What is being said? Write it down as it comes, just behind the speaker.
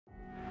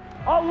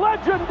A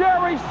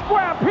legendary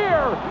scrap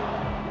here.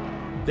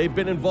 They've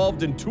been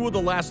involved in 2 of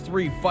the last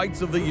 3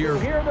 fights of the year.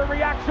 Hear the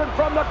reaction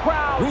from the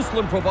crowd.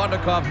 Ruslan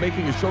Provodnikov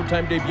making a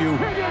Showtime debut.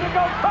 Continue to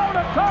go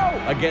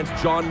toe-to-toe. Against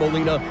John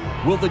Molina.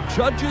 Will the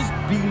judges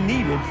be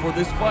needed for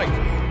this fight?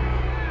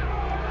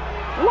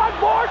 What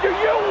more do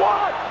you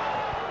want?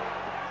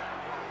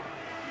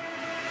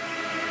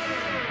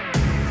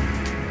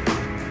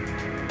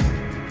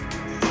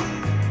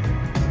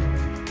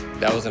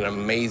 That was an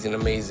amazing,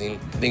 amazing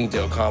thing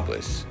to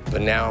accomplish.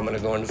 But now I'm going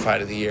to go into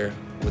fight of the year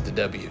with the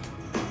W.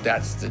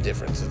 That's the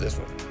difference of this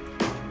one.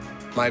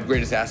 My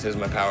greatest asset is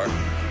my power.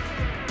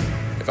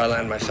 If I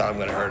land my shot, I'm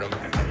going to hurt him.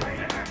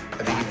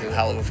 I think he's a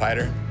hell of a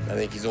fighter. I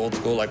think he's old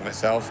school like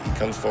myself. He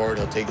comes forward,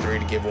 he'll take 3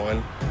 to give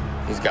 1.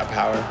 He's got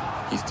power,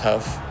 he's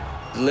tough.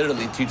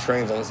 Literally 2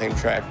 trains on the same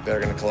track that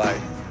are going to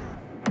collide.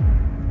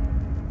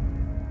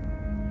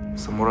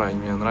 Самураи,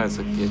 мне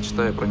нравится, я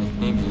читаю про них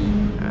книги,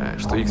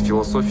 что их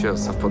философия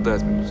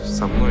совпадает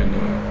со мной,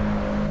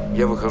 но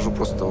я выхожу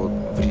просто вот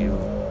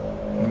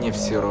мне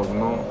все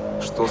равно,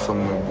 что со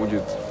мной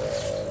будет.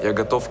 Я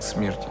готов к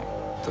смерти.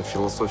 Это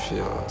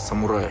философия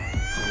самурая.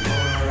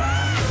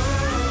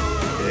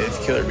 It's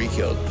kill or be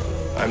killed.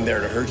 I'm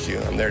there to hurt you.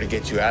 I'm there to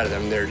get you out of there.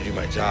 I'm there to do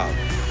my job.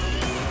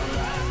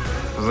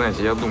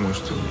 Знаете, я думаю,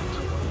 что нет.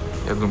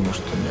 Я думаю,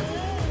 что нет.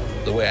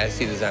 The way I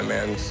see it is that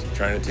man's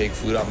trying to take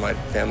food off my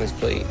family's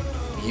plate.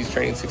 He's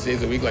training 6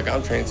 days a week like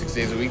I'm training 6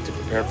 days a week to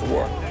prepare for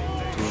war.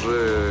 Это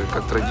уже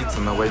как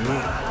традиция на войну.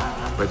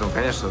 Поэтому,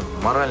 конечно,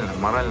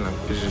 морально,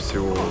 прежде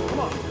всего,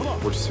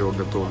 больше всего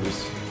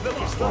готовлюсь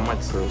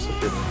сломать своего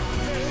соперника.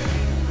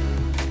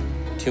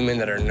 2 men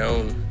that are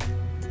known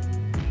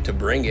to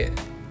bring it,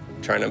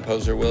 trying to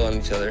impose their will on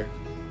each other.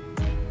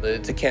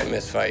 It's a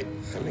can't-miss fight.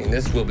 I mean,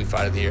 this will be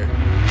fight of the year.